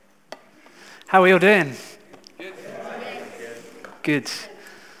How are you all doing? Good.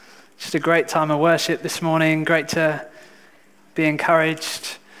 Just a great time of worship this morning. Great to be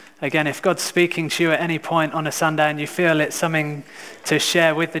encouraged. Again, if God's speaking to you at any point on a Sunday and you feel it's something to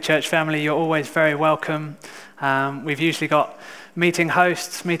share with the church family, you're always very welcome. We've usually got meeting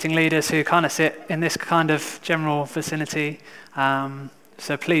hosts, meeting leaders who kind of sit in this kind of general vicinity.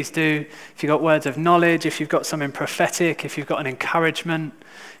 So please do, if you've got words of knowledge, if you've got something prophetic, if you've got an encouragement,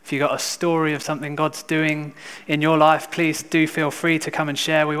 if you've got a story of something God's doing in your life, please do feel free to come and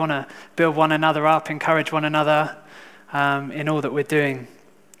share. We want to build one another up, encourage one another in all that we're doing.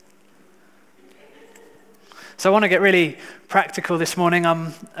 So I want to get really practical this morning.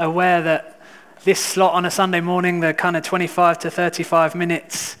 I'm aware that this slot on a Sunday morning, the kind of 25 to 35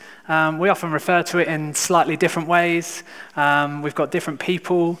 minutes, we often refer to it in slightly different ways. We've got different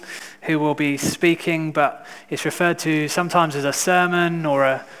people who will be speaking, but it's referred to sometimes as a sermon or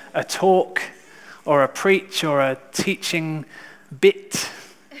a talk or a preach or a teaching bit.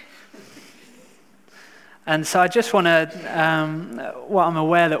 And so I just want to, what I'm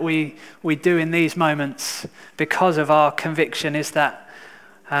aware that we do in these moments because of our conviction is that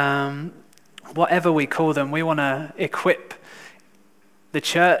whatever we call them, we want to equip the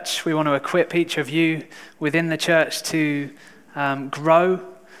church. We want to equip each of you within the church to grow.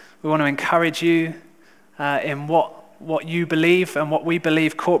 We want to encourage you in what you believe and what we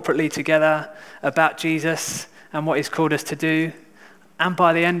believe corporately together about Jesus and what he's called us to do. And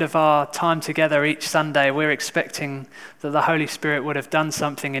by the end of our time together each Sunday, we're expecting that the Holy Spirit would have done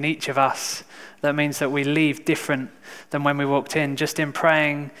something in each of us. That means that we leave different than when we walked in. Just in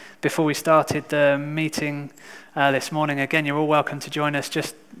praying before we started the meeting this morning, again, you're all welcome to join us.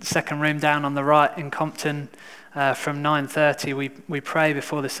 Just second room down on the right in Compton from 9:30. We pray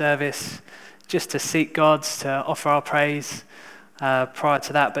before the service just to seek God, to offer our praise prior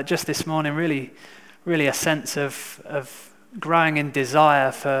to that. But just this morning, really a sense of growing in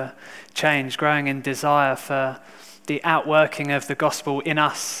desire for change, growing in desire for the outworking of the gospel in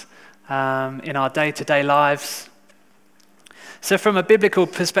us, in our day-to-day lives. So from a biblical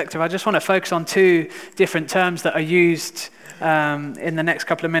perspective, I just want to focus on two different terms that are used in the next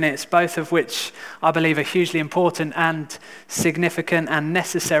couple of minutes, both of which I believe are hugely important and significant and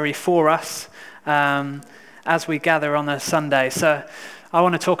necessary for us as we gather on a Sunday. So I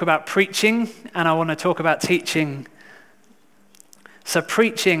want to talk about preaching and I want to talk about teaching. So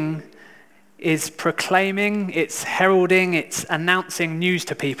preaching is proclaiming, it's heralding, it's announcing news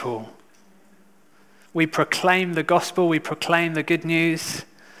to people. We proclaim the gospel, we proclaim the good news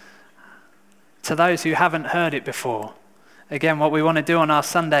to those who haven't heard it before. Again, what we want to do on our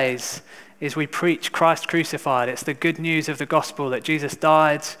Sundays is we preach Christ crucified. It's the good news of the gospel that Jesus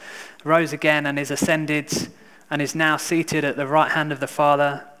died, rose again and is ascended and is now seated at the right hand of the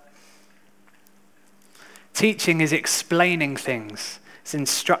Father. Teaching is explaining things. It's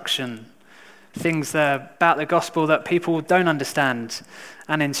instruction. Things about the gospel that people don't understand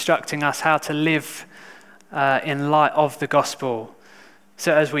and instructing us how to live in light of the gospel.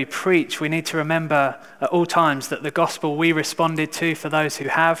 So as we preach, we need to remember at all times that the gospel we responded to, for those who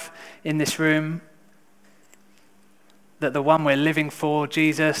have in this room, that the one we're living for,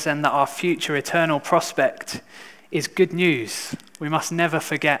 Jesus, and that our future eternal prospect is good news. We must never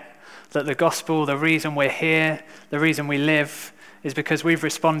forget that the gospel, the reason we're here, the reason we live, is because we've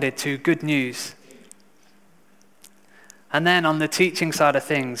responded to good news. And then on the teaching side of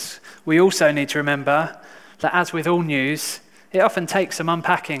things, we also need to remember that as with all news, it often takes some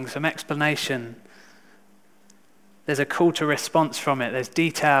unpacking, some explanation. There's a call to response from it. There's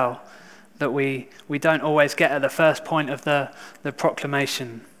detail that we don't always get at the first point of the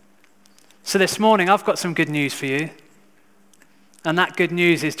proclamation. So this morning, I've got some good news for you. And that good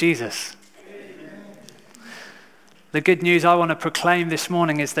news is Jesus. Amen. The good news I want to proclaim this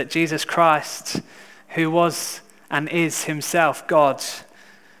morning is that Jesus Christ, who was and is himself God,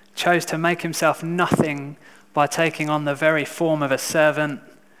 chose to make himself nothing by taking on the very form of a servant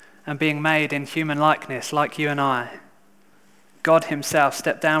and being made in human likeness like you and I. God himself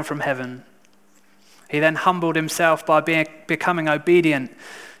stepped down from heaven. He then humbled himself by becoming obedient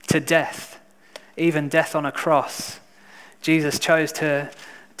to death, even death on a cross. Jesus chose to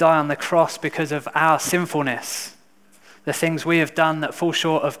die on the cross because of our sinfulness, the things we have done that fall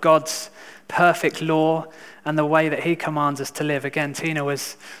short of God's perfect law and the way that he commands us to live. Again, Tina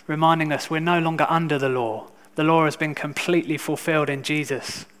was reminding us we're no longer under the law. The law has been completely fulfilled in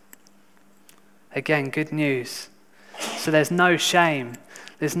Jesus. Again, good news. So there's no shame,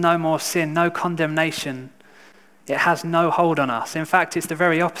 there's no more sin, no condemnation. It has no hold on us. In fact, it's the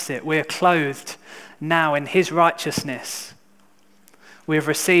very opposite. We're clothed now in his righteousness. We have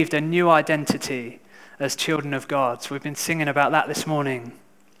received a new identity as children of God. So we've been singing about that this morning.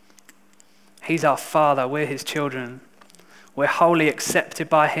 He's our Father, we're his children. We're wholly accepted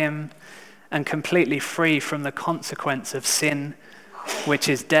by him and completely free from the consequence of sin, which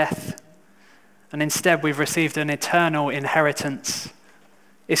is death. And instead we've received an eternal inheritance.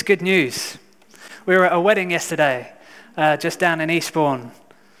 It's good news. We were at a wedding yesterday, just down in Eastbourne.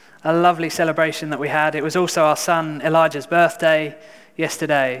 A lovely celebration that we had. It was also our son Elijah's birthday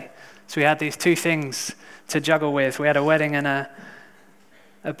yesterday. So we had these two things to juggle with. We had a wedding and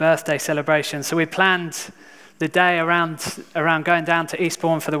a birthday celebration. So we planned the day around going down to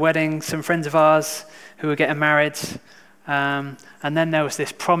Eastbourne for the wedding, some friends of ours who were getting married. And then there was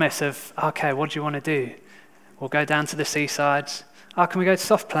this promise of, okay, what do you want to do? We'll go down to the seaside. Oh, can we go to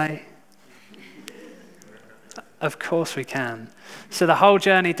soft play? Of course we can. So the whole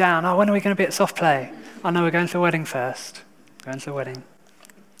journey down, when are we going to be at soft play? No, we're going to the wedding first. Going to the wedding.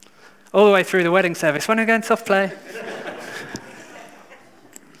 All the way through the wedding service, when are we going to soft play?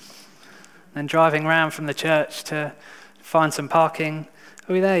 Then driving round from the church to find some parking.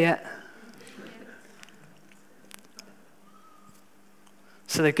 Are we there yet?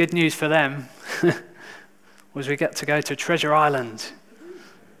 So the good news for them was we get to go to Treasure Island,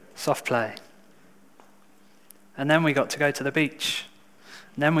 soft play. And then we got to go to the beach.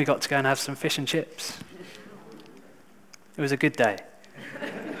 And then we got to go and have some fish and chips. It was a good day.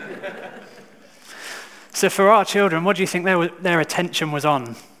 So for our children, what do you think their attention was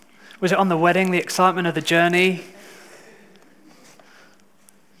on? Was it on the wedding, the excitement of the journey?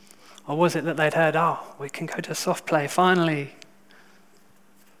 Or was it that they'd heard, we can go to soft play, finally?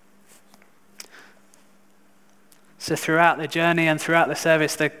 So throughout the journey and throughout the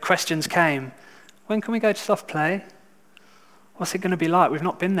service, the questions came. When can we go to soft play? What's it going to be like? We've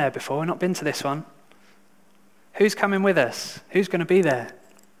not been there before. We've not been to this one. Who's coming with us? Who's going to be there?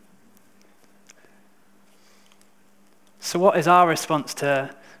 So what is our response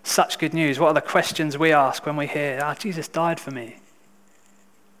to such good news? What are the questions we ask when we hear, Jesus died for me?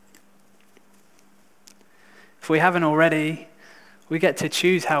 If we haven't already, we get to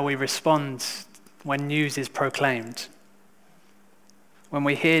choose how we respond when news is proclaimed. When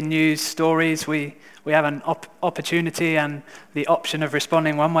we hear news stories, we have an opportunity and the option of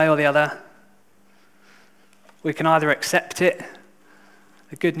responding one way or the other. We can either accept it,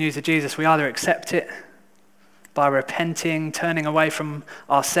 the good news of Jesus, we either accept it by repenting, turning away from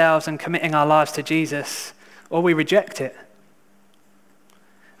ourselves and committing our lives to Jesus, or we reject it.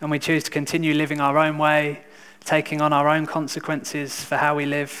 And we choose to continue living our own way, taking on our own consequences for how we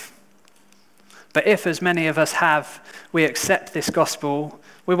live. But if, as many of us have, we accept this gospel,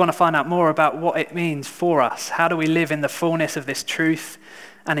 we want to find out more about what it means for us. How do we live in the fullness of this truth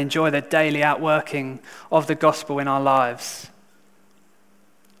and enjoy the daily outworking of the gospel in our lives?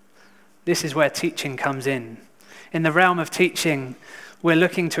 This is where teaching comes in. In the realm of teaching, we're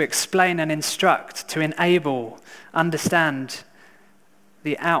looking to explain and instruct, to enable, understand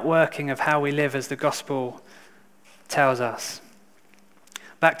the outworking of how we live as the gospel tells us.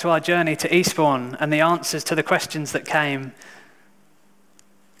 Back to our journey to Eastbourne and the answers to the questions that came.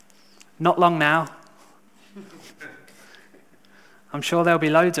 Not long now. I'm sure there'll be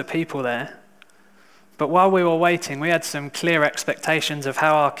loads of people there. But while we were waiting, we had some clear expectations of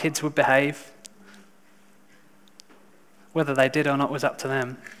how our kids would behave. Whether they did or not was up to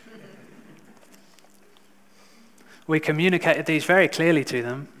them. We communicated these very clearly to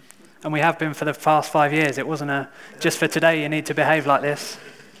them, and we have been for the past 5 years. It wasn't just for today you need to behave like this.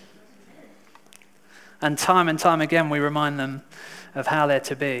 And time again we remind them of how they're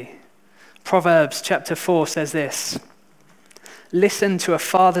to be. Proverbs chapter 4 says this: listen to a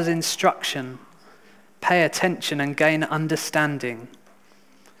father's instruction, pay attention and gain understanding.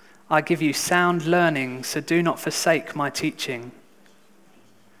 I give you sound learning, so do not forsake my teaching.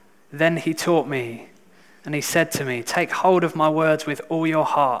 Then he taught me, and he said to me, take hold of my words with all your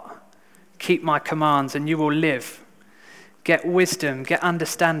heart. Keep my commands, and you will live. Get wisdom, get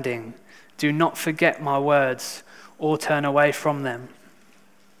understanding. Do not forget my words or turn away from them.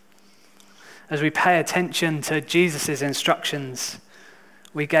 As we pay attention to Jesus' instructions,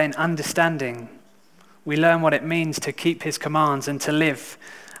 we gain understanding. We learn what it means to keep his commands and to live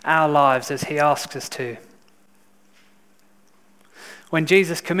our lives as he asks us to. When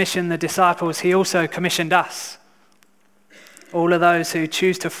Jesus commissioned the disciples, he also commissioned us, all of those who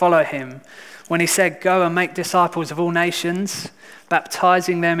choose to follow him. When he said, go and make disciples of all nations,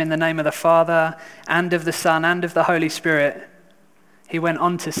 baptizing them in the name of the Father and of the Son and of the Holy Spirit, he went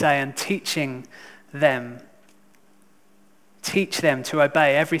on to say, and teach them to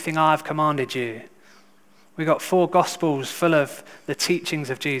obey everything I have commanded you. We got 4 Gospels full of the teachings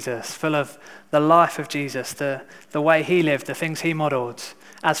of Jesus, full of the life of Jesus, the way he lived, the things he modeled.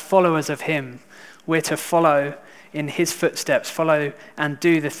 As followers of him, we're to follow in his footsteps, follow and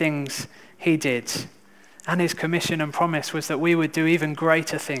do the things he did. And his commission and promise was that we would do even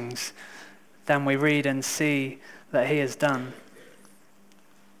greater things than we read and see that he has done.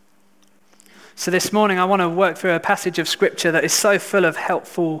 So this morning I want to work through a passage of scripture that is so full of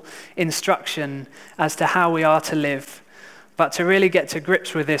helpful instruction as to how we are to live. But to really get to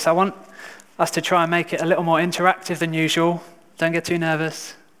grips with this, I want us to try and make it a little more interactive than usual. Don't get too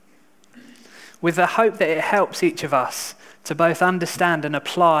nervous. With the hope that it helps each of us to both understand and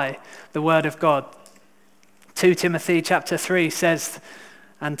apply the word of God. 2 Timothy chapter 3 says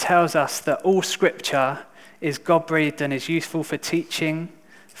and tells us that all scripture is God-breathed and is useful for teaching,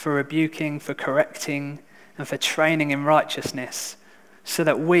 for rebuking, for correcting, and for training in righteousness, so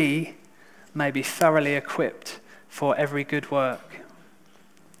that we may be thoroughly equipped for every good work.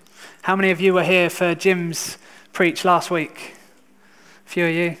 How many of you were here for Jim's preach last week? A few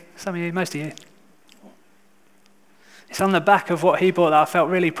of you, some of you, most of you. It's on the back of what he brought that I felt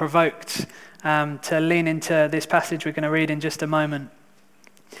really provoked to lean into this passage we're going to read in just a moment.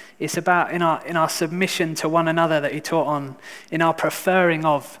 It's about in our submission to one another that he taught on, in our preferring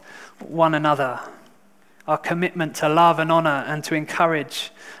of one another, our commitment to love and honor and to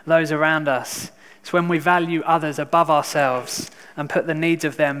encourage those around us. It's when we value others above ourselves and put the needs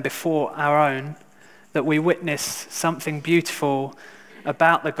of them before our own that we witness something beautiful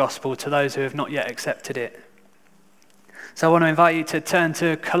about the gospel to those who have not yet accepted it. So I want to invite you to turn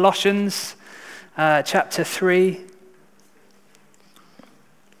to Colossians chapter 3.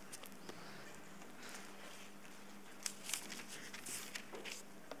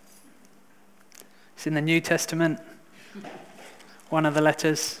 It's in the New Testament, one of the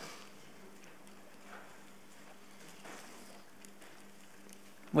letters.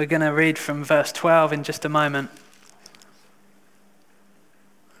 We're going to read from verse 12 in just a moment.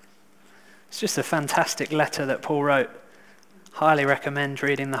 It's just a fantastic letter that Paul wrote. Highly recommend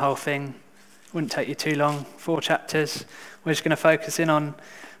reading the whole thing. Wouldn't take you too long, 4 chapters. We're just going to focus in on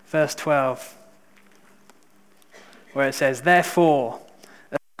verse 12, where it says, "Therefore,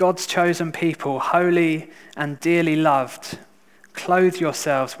 as God's chosen people, holy and dearly loved, clothe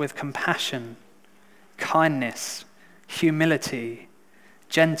yourselves with compassion, kindness, humility,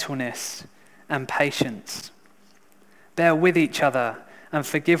 gentleness, and patience. Bear with each other and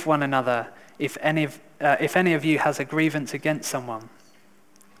forgive one another if any of you has a grievance against someone.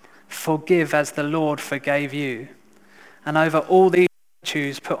 Forgive as the Lord forgave you. And over all these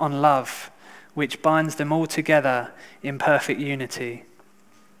virtues put on love, which binds them all together in perfect unity.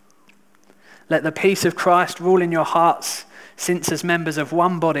 Let the peace of Christ rule in your hearts, since as members of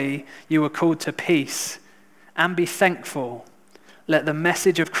one body you were called to peace, and be thankful. Let the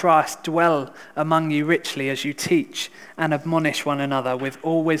message of Christ dwell among you richly as you teach and admonish one another with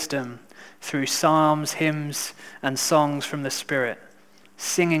all wisdom through psalms, hymns, and songs from the Spirit,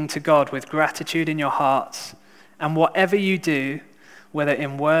 singing to God with gratitude in your hearts. And whatever you do, whether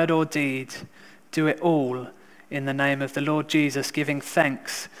in word or deed, do it all in the name of the Lord Jesus, giving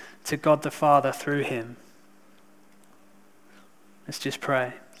thanks to God the Father through him." Let's just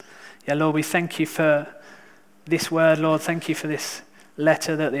pray. Yeah, Lord, we thank you for this word, Lord. Thank you for this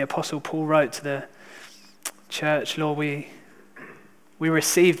letter that the Apostle Paul wrote to the church. Lord, we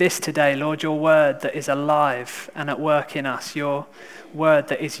receive this today, Lord, your word that is alive and at work in us, your word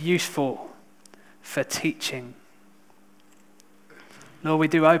that is useful for teaching. Lord, we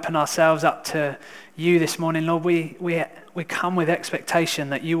do open ourselves up to you this morning. Lord, we come with expectation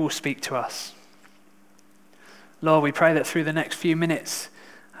that you will speak to us. Lord, we pray that through the next few minutes,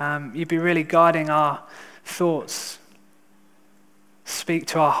 you'd be really guiding our thoughts. Speak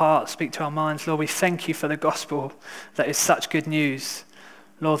to our hearts, speak to our minds. Lord, we thank you for the gospel that is such good news.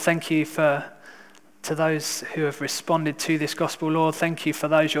 Lord, thank you to those who have responded to this gospel. Lord, thank you for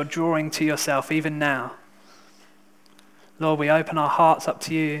those you're drawing to yourself even now. Lord, we open our hearts up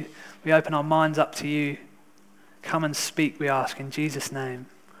to you. We open our minds up to you. Come and speak, we ask, in Jesus' name.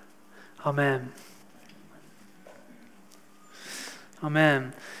 Amen.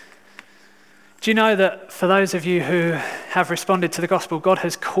 Amen. Do you know that for those of you who have responded to the gospel, God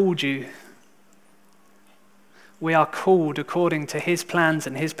has called you? We are called according to his plans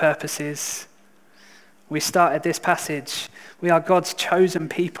and his purposes. We started this passage. We are God's chosen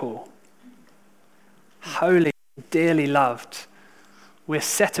people, holy, dearly loved. We're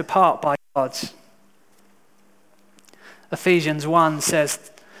set apart by God. Ephesians 1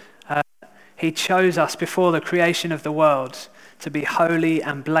 says, he chose us before the creation of the world to be holy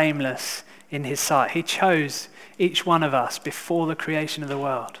and blameless in his sight. He chose each one of us before the creation of the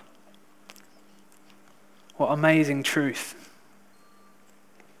world. What amazing truth.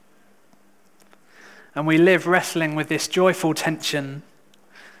 And we live wrestling with this joyful tension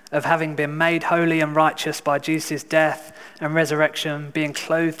of having been made holy and righteous by Jesus' death and resurrection, being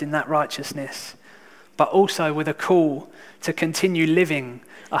clothed in that righteousness, but also with a call to continue living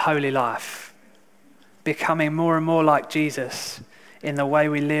a holy life, becoming more and more like Jesus in the way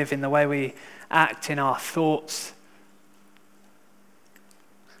we live, in the way we act, in our thoughts.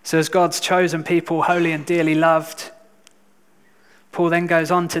 So as God's chosen people, holy and dearly loved, Paul then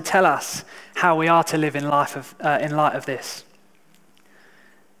goes on to tell us how we are to live in light of this.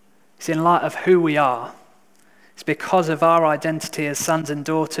 It's in light of who we are. It's because of our identity as sons and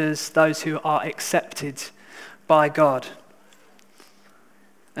daughters, those who are accepted by God.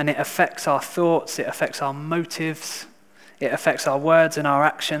 And it affects our thoughts, it affects our motives, it affects our words and our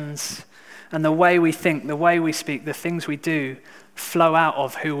actions. And the way we think, the way we speak, the things we do flow out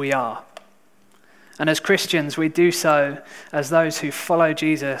of who we are. And as Christians, we do so as those who follow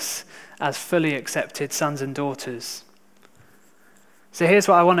Jesus as fully accepted sons and daughters. So here's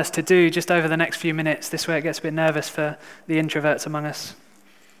what I want us to do just over the next few minutes. This way it gets a bit nervous for the introverts among us.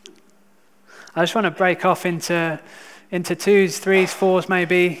 I just want to break off into twos, threes, fours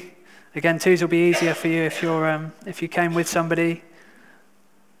maybe. Again, twos will be easier for you if you came with somebody.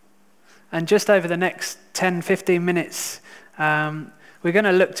 And just over the next 10, 15 minutes, we're going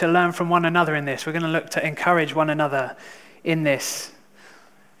to look to learn from one another in this. We're going to look to encourage one another in this.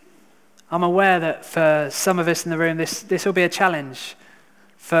 I'm aware that for some of us in the room, this will be a challenge.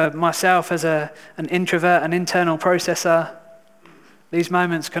 For myself as an introvert, an internal processor, these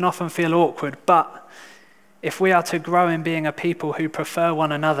moments can often feel awkward. But if we are to grow in being a people who prefer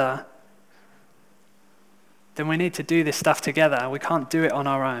one another, then we need to do this stuff together. We can't do it on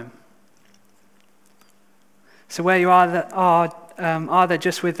our own. So where you are either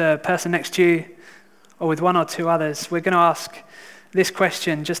just with the person next to you or with one or two others, we're going to ask this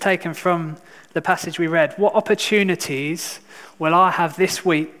question, just taken from the passage we read. What opportunities will I have this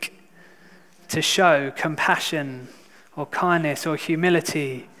week to show compassion or kindness or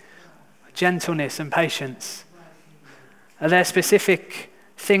humility, gentleness and patience? Are there specific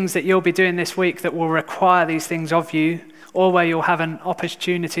things that you'll be doing this week that will require these things of you, or where you'll have an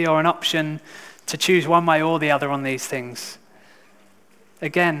opportunity or an option to choose one way or the other on these things?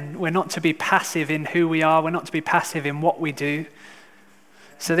 Again, we're not to be passive in who we are. We're not to be passive in what we do.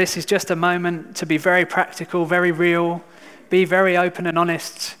 So this is just a moment to be very practical, very real, be very open and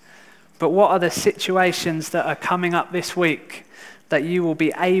honest. But what are the situations that are coming up this week that you will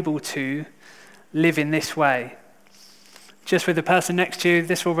be able to live in this way? Just with the person next to you,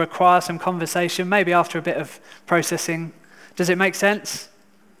 this will require some conversation, maybe after a bit of processing. Does it make sense?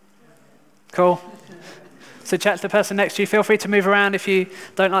 Cool. So chat to the person next to you. Feel free to move around if you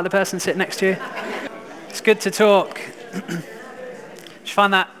don't like the person sitting next to you. It's good to talk. Did you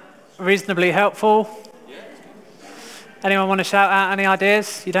find that reasonably helpful? Anyone want to shout out any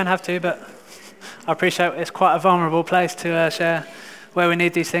ideas? You don't have to, but I appreciate it's quite a vulnerable place to share where we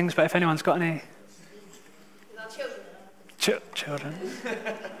need these things, but if anyone's got any. Children.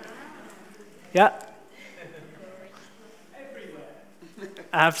 Yeah.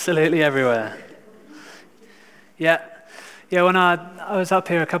 Absolutely everywhere. Yeah. Yeah, when I was up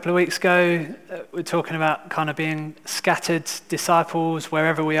here a couple of weeks ago, we're talking about kind of being scattered disciples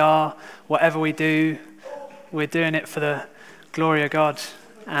wherever we are, whatever we do, we're doing it for the glory of God.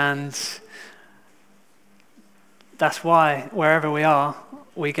 And that's why wherever we are,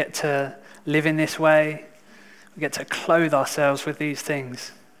 we get to live in this way. We get to clothe ourselves with these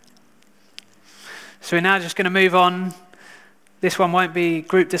things. So we're now just going to move on. This one won't be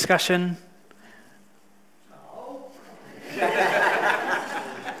group discussion.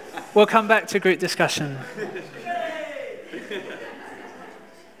 We'll come back to group discussion.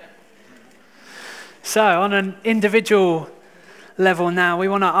 So on an individual level now, we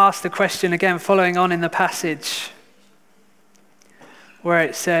want to ask the question again, following on in the passage where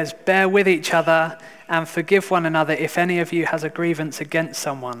it says, bear with each other and forgive one another if any of you has a grievance against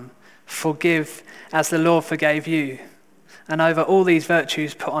someone. Forgive as the Lord forgave you. And over all these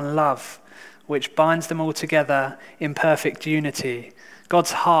virtues put on love, which binds them all together in perfect unity.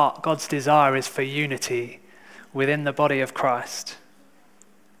 God's heart, God's desire is for unity within the body of Christ.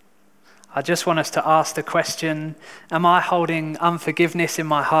 I just want us to ask the question, am I holding unforgiveness in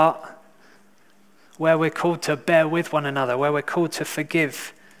my heart? Where we're called to bear with one another, where we're called to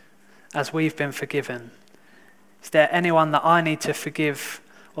forgive as we've been forgiven. Is there anyone that I need to forgive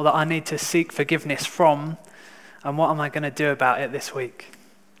or that I need to seek forgiveness from? And what am I going to do about it this week?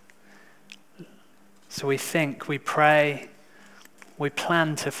 So we think, we pray, we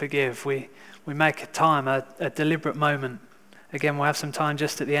plan to forgive, we make a time, a deliberate moment. Again, we'll have some time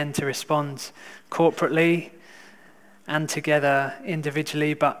just at the end to respond corporately and together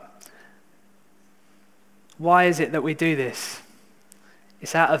individually, but why is it that we do this?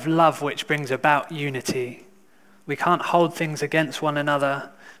 It's out of love which brings about unity. We can't hold things against one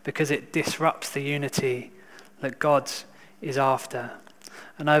another because it disrupts the unity that God is after.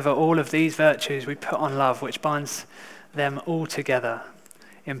 And over all of these virtues, we put on love, which binds them all together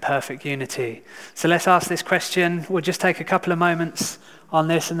in perfect unity. So let's ask this question. We'll just take a couple of moments on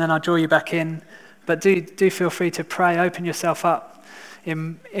this, and then I'll draw you back in. But do feel free to pray. Open yourself up.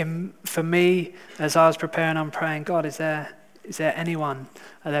 For me, as I was preparing, I'm praying, God, is there anyone?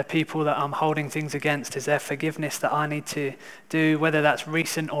 Are there people that I'm holding things against? Is there forgiveness that I need to do, whether that's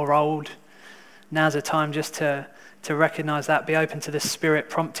recent or old? Now's a time just to recognize that, be open to the Spirit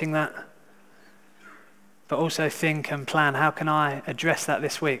prompting that, but also think and plan, how can I address that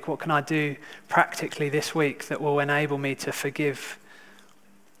this week? What can I do practically this week that will enable me to forgive?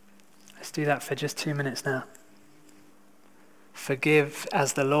 Let's do that for just 2 minutes now. Forgive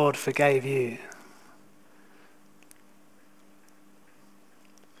as the Lord forgave you.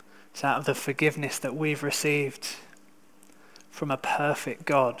 It's out of the forgiveness that we've received from a perfect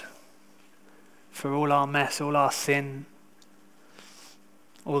God for all our mess, all our sin,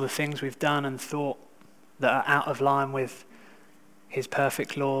 all the things we've done and thought that are out of line with his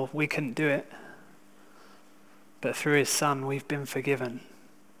perfect law. We couldn't do it. But through his Son, we've been forgiven.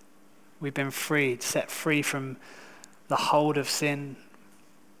 We've been freed, set free from the hold of sin.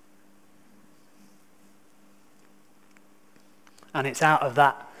 And it's out of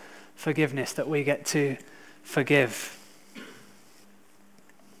that forgiveness that we get to forgive.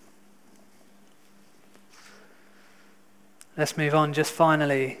 Let's move on. Just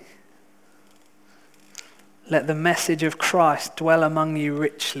finally, let the message of Christ dwell among you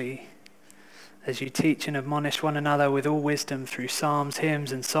richly as you teach and admonish one another with all wisdom through psalms,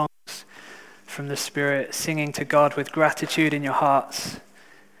 hymns and songs from the Spirit, singing to God with gratitude in your hearts.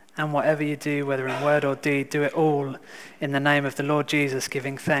 And whatever you do, whether in word or deed, do it all in the name of the Lord Jesus,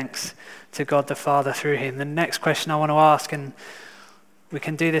 giving thanks to God the Father through him. The next question I want to ask, and we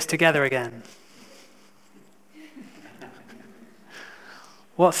can do this together again.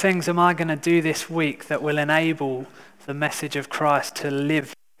 What things am I going to do this week that will enable the message of Christ to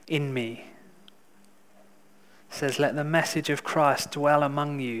live in me? It says, let the message of Christ dwell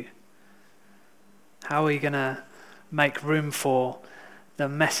among you. How are we going to make room for the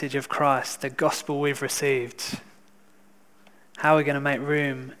message of Christ, the gospel we've received? How are we going to make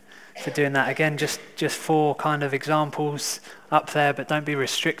room for doing that? Again, just 4 kind of examples up there, but don't be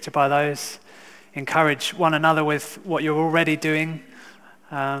restricted by those. Encourage one another with what you're already doing.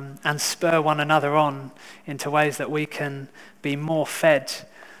 And spur one another on into ways that we can be more fed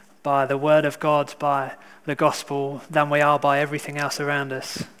by the word of God, by the gospel, than we are by everything else around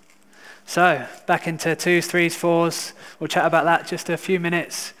us. So, back into 2s, 3s, 4s. We'll chat about that just a few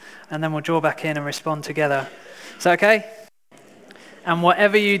minutes, and then we'll draw back in and respond together. Is that okay? And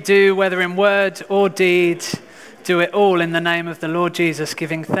whatever you do, whether in word or deed, do it all in the name of the Lord Jesus,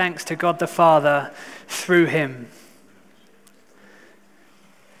 giving thanks to God the Father through him.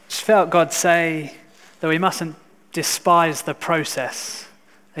 Just felt God say that we mustn't despise the process.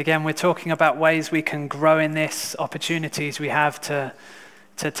 Again, we're talking about ways we can grow in this, opportunities we have to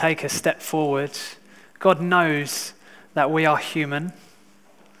take a step forward. God knows that we are human.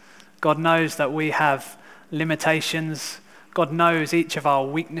 God knows that we have limitations. God knows each of our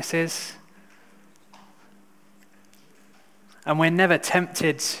weaknesses. And we're never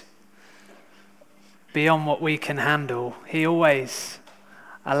tempted beyond what we can handle. He always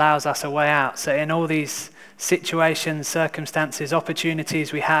allows us a way out. So in all these situations, circumstances,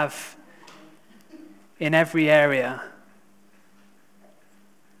 opportunities we have in every area,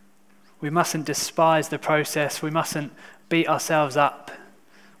 we mustn't despise the process. We mustn't beat ourselves up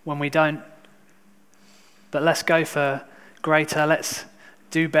when we don't. But let's go for greater. Let's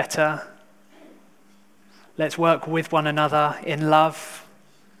do better. Let's work with one another in love,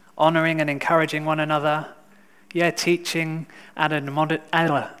 honoring and encouraging one another. Yeah, teaching and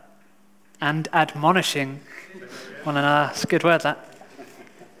admonishing one another. It's a good word, that.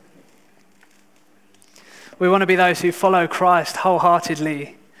 We want to be those who follow Christ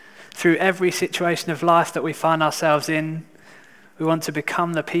wholeheartedly through every situation of life that we find ourselves in. We want to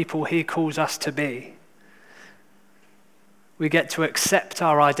become the people he calls us to be. We get to accept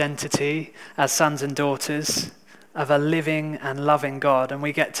our identity as sons and daughters of a living and loving God, and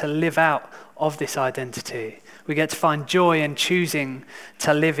we get to live out of this identity. We get to find joy in choosing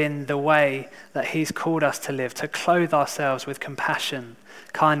to live in the way that he's called us to live, to clothe ourselves with compassion,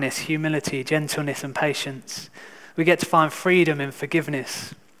 kindness, humility, gentleness, and patience. We get to find freedom in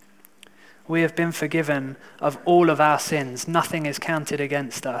forgiveness. We have been forgiven of all of our sins. Nothing is counted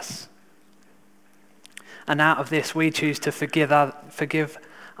against us. And out of this, we choose to forgive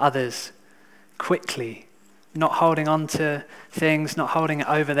others quickly, not holding on to things, not holding it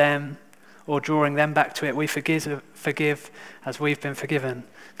over them, or drawing them back to it. We forgive as we've been forgiven.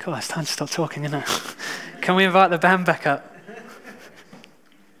 Cool, it's time to stop talking, isn't it? Can we invite the band back up?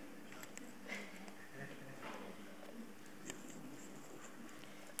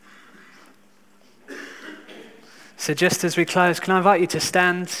 So just as we close, can I invite you to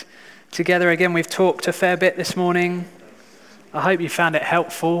stand together again? We've talked a fair bit this morning. I hope you found it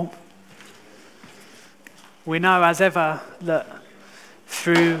helpful. We know as ever that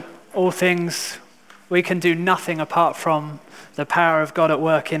through all things we can do nothing apart from the power of God at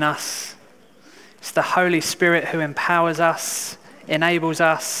work in us. It's the Holy Spirit who empowers us, enables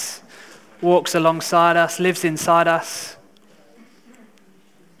us, walks alongside us, lives inside us.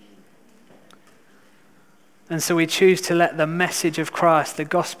 And so we choose to let the message of Christ, the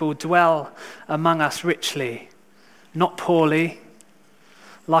gospel, dwell among us richly, not poorly,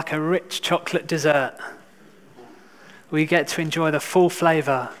 like a rich chocolate dessert. We get to enjoy the full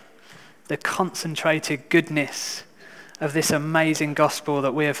flavor, the concentrated goodness of this amazing gospel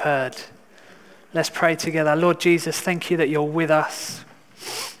that we have heard. Let's pray together. Lord Jesus, thank you that you're with us.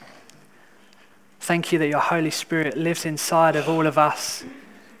 Thank you that your Holy Spirit lives inside of all of us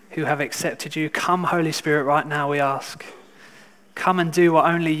who have accepted you. Come, Holy Spirit, right now, we ask. Come and do what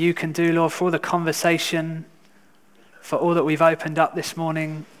only you can do, Lord, for all the conversation, for all that we've opened up this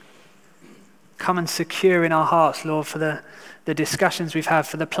morning. Come and secure in our hearts, Lord, for the discussions we've had,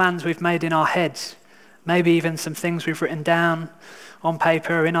 for the plans we've made in our heads, maybe even some things we've written down on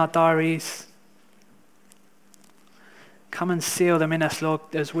paper or in our diaries. Come and seal them in us, Lord,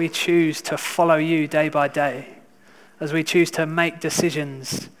 as we choose to follow you day by day, as we choose to make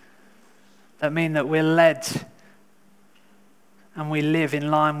decisions that mean that we're led and we live in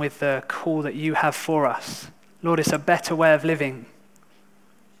line with the call that you have for us. Lord, it's a better way of living.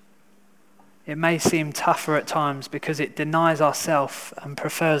 It may seem tougher at times because it denies ourselves and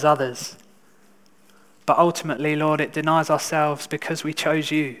prefers others. But ultimately, Lord, it denies ourselves because we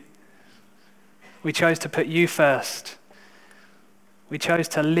chose you. We chose to put you first. We chose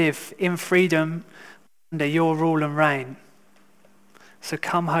to live in freedom under your rule and reign. So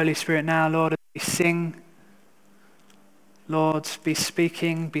come, Holy Spirit, now, Lord, as we sing. Lord, be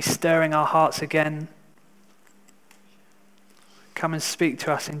speaking, be stirring our hearts again. Come and speak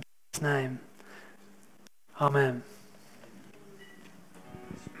to us in Jesus' name. Amen.